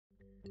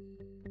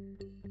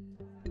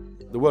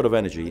The world of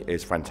energy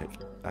is frantic,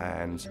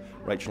 and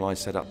Rachel and I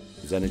set up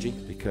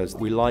Zenergi because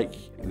we like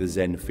the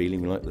Zen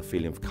feeling, we like the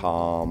feeling of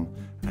calm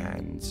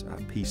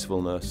and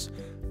peacefulness,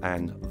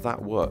 and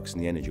that works in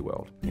the energy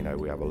world. You know,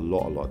 we have a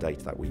lot of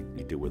data that we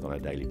deal with on a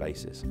daily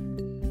basis.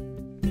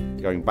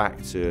 Going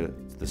back to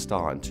the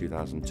start in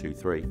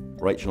 2002-03,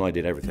 Rachel and I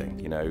did everything.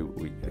 You know,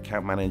 we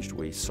account managed,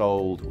 we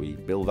sold, we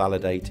bill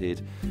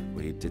validated,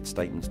 we did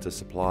statements to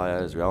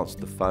suppliers, we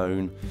answered the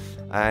phone,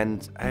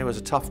 and it was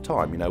a tough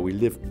time. You know, we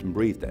lived and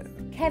breathed it.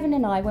 Kevin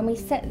and I, when we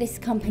set this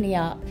company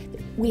up,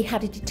 we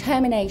had a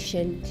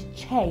determination to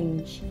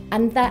change,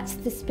 and that's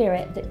the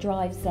spirit that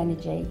drives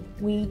Zenergi.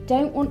 We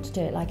don't want to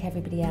do it like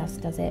everybody else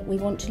does it. We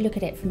want to look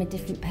at it from a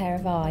different pair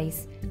of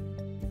eyes.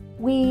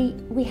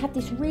 We had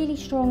this really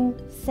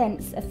strong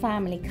sense of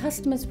family.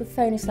 Customers would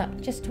phone us up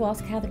just to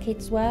ask how the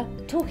kids were.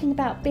 Talking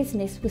about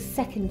business was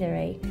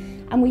secondary,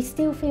 and we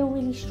still feel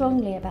really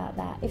strongly about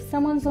that. If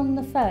someone's on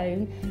the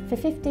phone for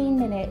 15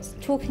 minutes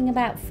talking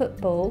about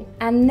football,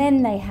 and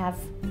then they have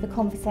the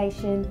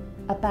conversation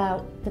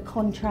about the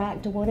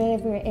contract or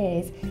whatever it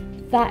is,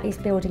 that is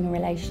building a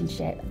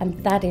relationship,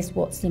 and that is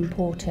what's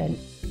important.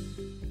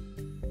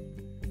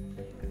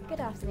 Good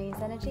afternoon,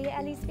 Zenergi.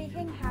 Ellie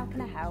speaking. How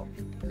can I help?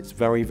 It's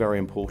very, very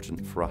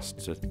important for us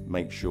to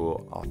make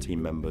sure our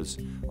team members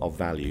are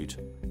valued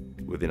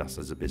within us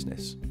as a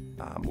business.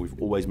 We've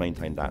always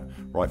maintained that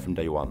right from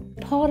day one.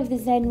 Part of the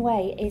Zen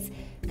Way is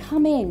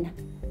come in,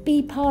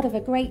 be part of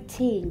a great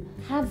team,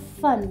 have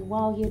fun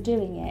while you're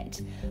doing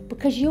it,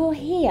 because you're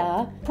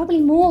here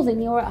probably more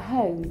than you're at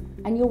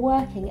home and you're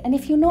working, and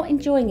if you're not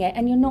enjoying it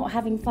and you're not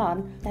having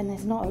fun, then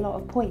there's not a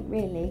lot of point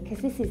really, because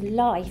this is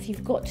life.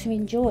 You've got to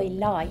enjoy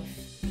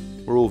life.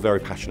 We're all very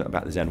passionate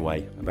about the Zen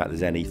Way, about the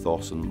Zen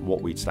ethos and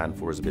what we stand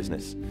for as a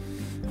business.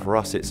 For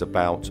us, it's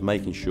about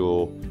making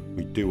sure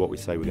we do what we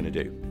say we're going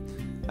to do.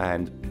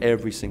 And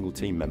every single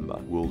team member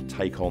will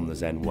take on the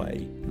Zen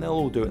Way, and they'll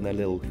all do it in their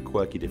little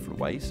quirky different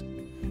ways.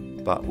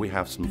 But we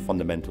have some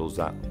fundamentals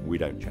that we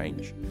don't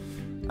change.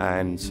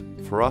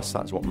 And for us,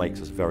 that's what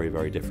makes us very,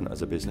 very different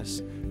as a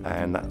business.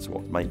 And that's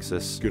what makes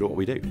us good at what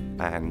we do.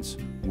 And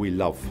we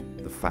love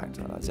the fact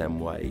that Zen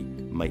Way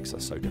makes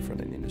us so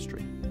different in the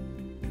industry.